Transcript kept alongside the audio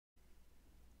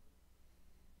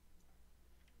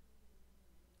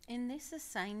In this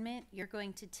assignment, you're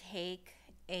going to take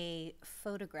a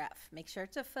photograph. Make sure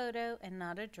it's a photo and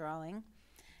not a drawing.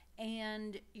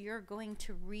 And you're going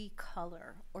to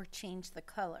recolor or change the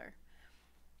color.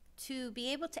 To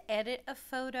be able to edit a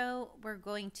photo, we're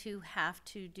going to have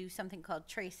to do something called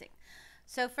tracing.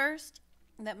 So first,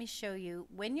 let me show you.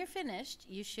 When you're finished,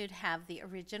 you should have the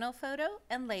original photo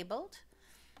and labeled.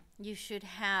 You should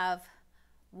have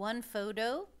one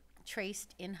photo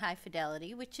traced in high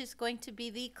fidelity, which is going to be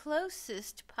the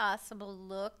closest possible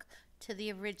look to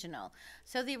the original.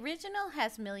 So the original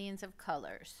has millions of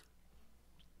colors.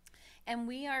 And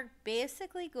we are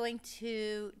basically going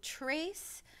to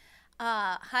trace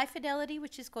high fidelity,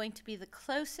 which is going to be the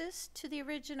closest to the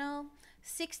original,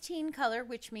 16 color,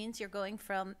 which means you're going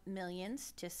from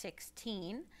millions to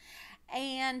 16.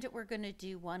 And we're going to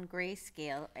do one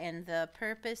grayscale. And the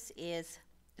purpose is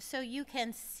so you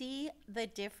can see the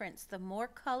difference. The more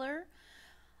color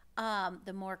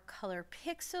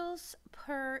pixels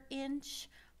per inch,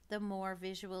 the more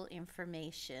visual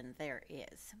information there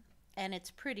is. And it's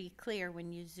pretty clear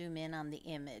when you zoom in on the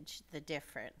image, the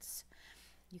difference.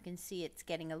 You can see it's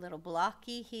getting a little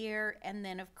blocky here, and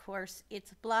then of course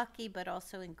it's blocky but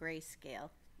also in grayscale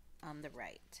on the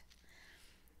right.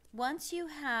 Once you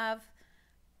have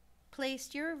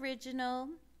placed your original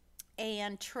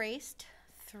and traced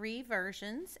 3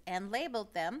 versions and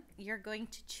labeled them, you're going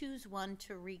to choose one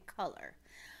to recolor.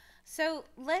 So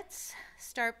let's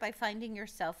start by finding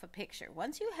yourself a picture.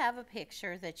 Once you have a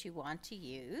picture that you want to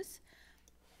use,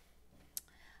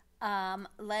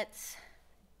 let's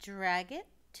drag it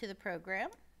to the program.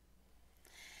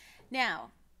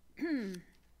 Now,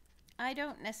 I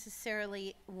don't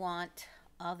necessarily want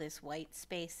all this white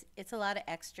space. It's a lot of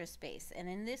extra space. And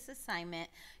in this assignment,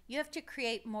 you have to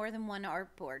create more than one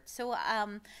artboard. So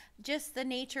just the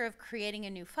nature of creating a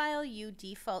new file, you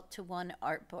default to one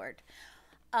artboard.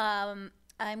 I'm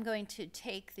going to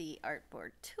take the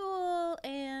artboard tool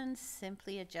and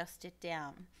simply adjust it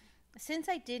down. Since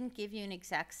I didn't give you an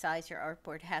exact size your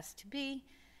artboard has to be,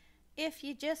 if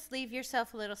you just leave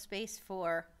yourself a little space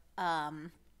for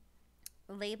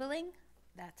labeling,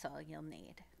 that's all you'll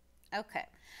need. Okay,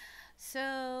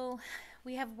 so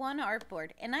we have one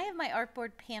artboard, and I have my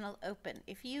artboard panel open.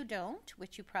 If you don't,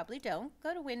 which you probably don't,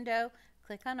 go to Window,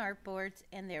 click on Artboards,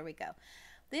 and there we go.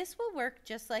 This will work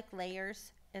just like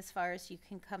layers as far as you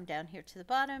can come down here to the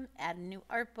bottom, add a new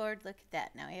artboard. Look at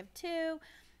that. Now I have 2.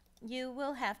 You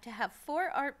will have to have 4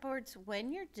 artboards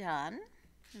when you're done.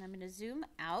 And I'm going to zoom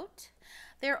out.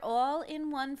 They're all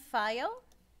in one file.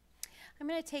 I'm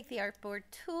going to take the artboard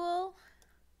tool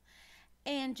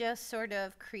and just sort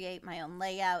of create my own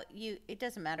layout. It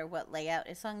doesn't matter what layout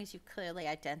as long as you've clearly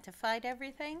identified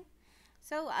everything.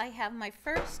 So I have my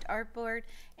first artboard,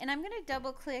 and I'm going to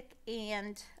double click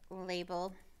and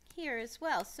label here as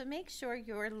well. So make sure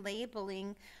you're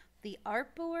labeling the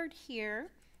artboard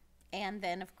here, and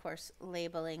then of course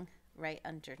labeling right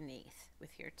underneath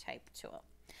with your type tool.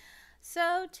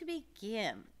 So to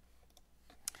begin,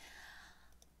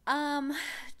 I'm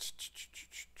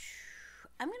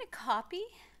going to copy,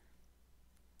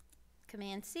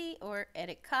 Command C or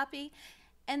edit copy,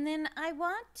 and then I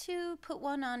want to put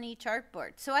one on each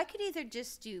artboard. So I could either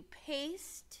just do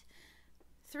paste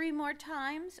 3 more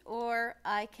times, or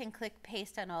I can click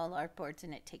paste on all artboards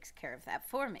and it takes care of that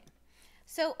for me.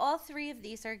 So all 3 of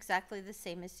these are exactly the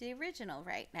same as the original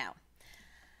right now.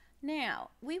 Now,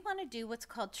 we want to do what's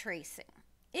called tracing.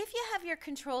 If you have your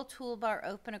control toolbar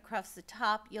open across the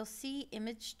top, you'll see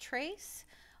image trace.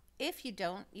 If you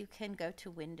don't, you can go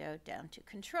to Window down to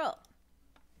Control.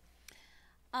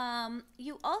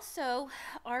 You also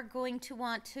are going to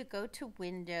want to go to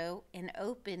Window and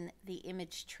open the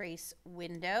image trace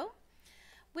window,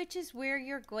 which is where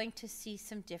you're going to see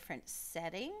some different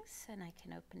settings, and I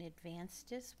can open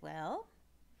Advanced as well.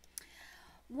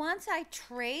 Once I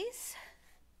trace,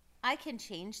 I can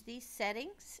change these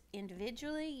settings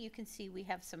individually. You can see we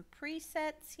have some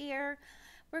presets here.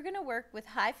 We're going to work with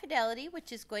high fidelity,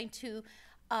 which is going to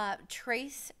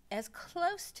trace as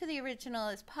close to the original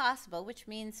as possible, which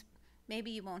means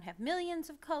maybe you won't have millions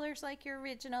of colors like your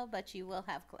original, but you will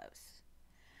have close.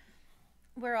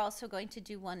 We're also going to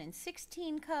do one in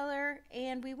 16 color,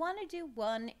 and we want to do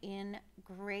one in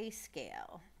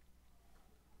grayscale.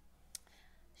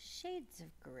 Shades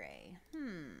of gray.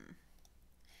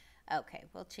 Okay,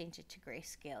 we'll change it to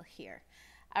grayscale here.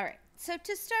 All right, so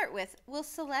to start with, we'll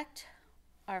select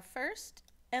our first,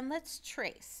 and let's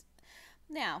trace.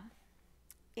 Now,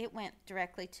 it went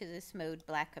directly to this mode,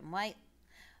 black and white.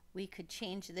 We could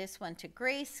change this one to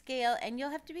grayscale, and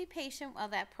you'll have to be patient while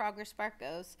that progress bar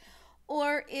goes.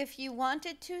 Or if you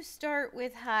wanted to start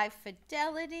with high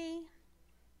fidelity,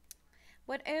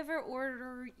 Whatever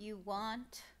order you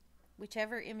want,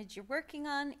 whichever image you're working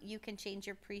on, you can change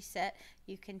your preset,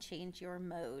 you can change your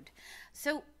mode.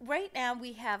 So right now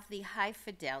we have the high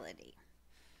fidelity.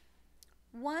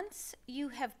 Once you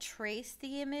have traced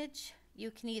the image,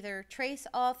 you can either trace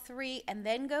all three and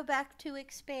then go back to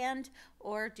expand,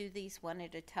 or do these one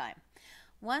at a time.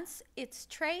 Once it's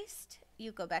traced,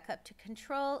 you go back up to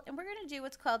control, and we're going to do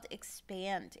what's called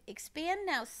expand. Expand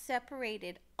now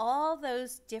separated all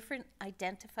those different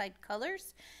identified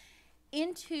colors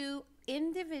into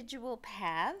individual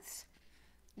paths,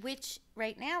 which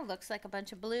right now looks like a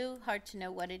bunch of blue, hard to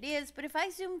know what it is, but if I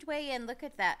zoomed way in, look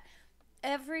at that.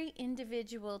 Every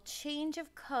individual change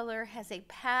of color has a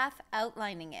path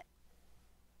outlining it.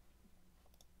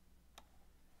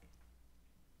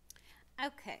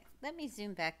 Okay, let me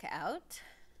zoom back out,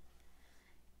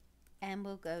 and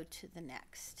we'll go to the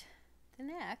next.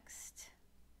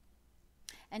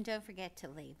 And don't forget to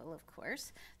label, of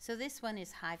course. So this one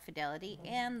is high fidelity,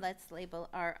 and let's label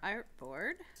our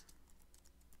artboard.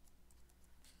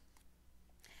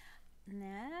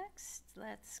 Next,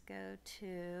 let's go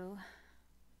to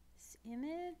this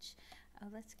image. Oh,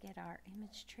 let's get our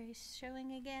image trace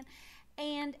showing again.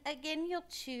 And again, you'll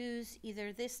choose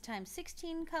either this time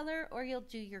 16 color, or you'll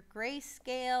do your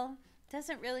grayscale.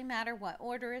 Doesn't really matter what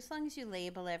order, as long as you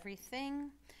label everything.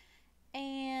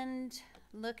 And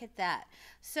look at that.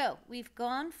 So we've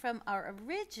gone from our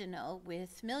original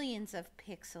with millions of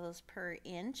pixels per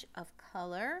inch of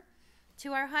color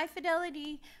to our high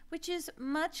fidelity, which is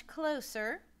much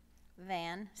closer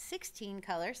than 16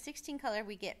 color. 16 color,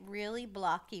 we get really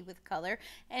blocky with color,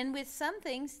 and with some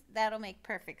things that'll make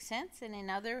perfect sense, and in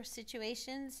other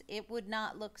situations it would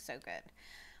not look so good.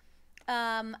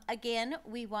 Again,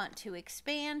 we want to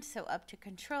expand, so up to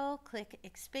control, click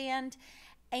expand,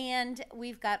 and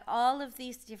we've got all of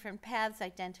these different paths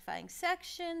identifying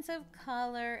sections of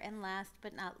color. And last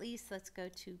but not least, let's go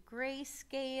to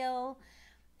grayscale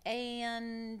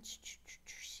and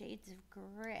shades of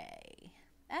gray.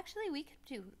 Actually, we could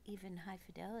do even high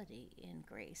fidelity in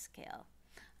grayscale.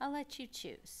 I'll let you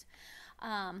choose.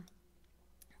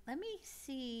 Let me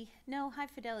see. No, high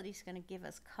fidelity is going to give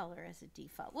us color as a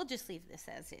default. We'll just leave this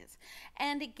as is.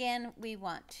 And again, we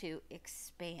want to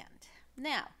expand.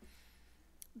 Now,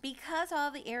 because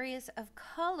all the areas of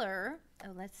color,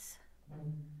 oh, let's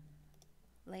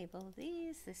label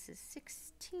these. This is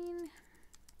 16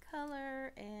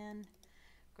 color and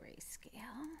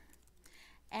grayscale.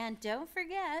 And don't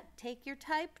forget, take your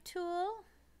type tool,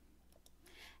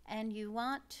 and you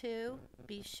want to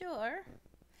be sure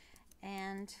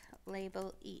and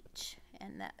label each.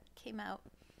 And that came out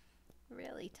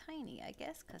really tiny, I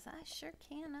guess, because I sure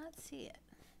cannot see it.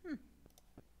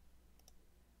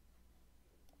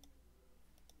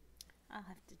 I'll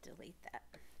have to delete that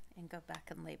and go back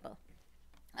and label.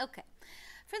 Okay,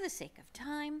 for the sake of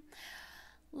time,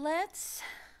 let's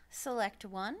select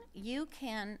one. You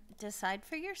can decide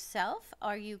for yourself.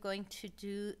 Are you going to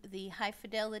do the high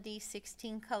fidelity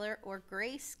 16 color or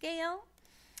grayscale?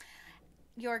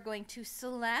 You're going to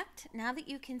select. Now that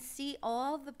you can see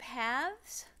all the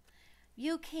paths,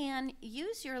 you can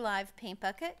use your live paint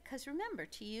bucket, because remember,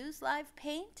 to use live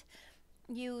paint,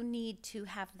 you need to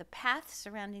have the path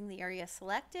surrounding the area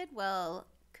selected. Well,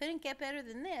 couldn't get better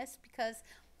than this, because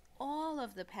all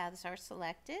of the paths are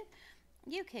selected.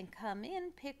 You can come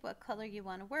in, pick what color you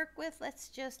want to work with. Let's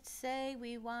just say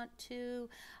we want to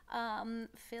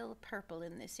fill purple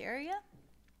in this area.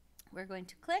 We're going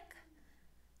to click,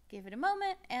 give it a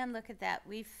moment, and look at that,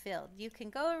 we've filled. You can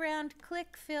go around,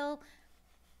 click, fill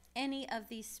any of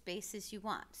these spaces you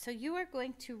want. So you are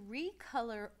going to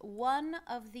recolor one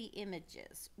of the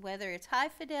images, whether it's high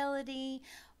fidelity,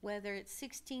 whether it's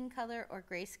 16 color or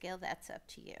grayscale, that's up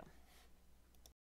to you.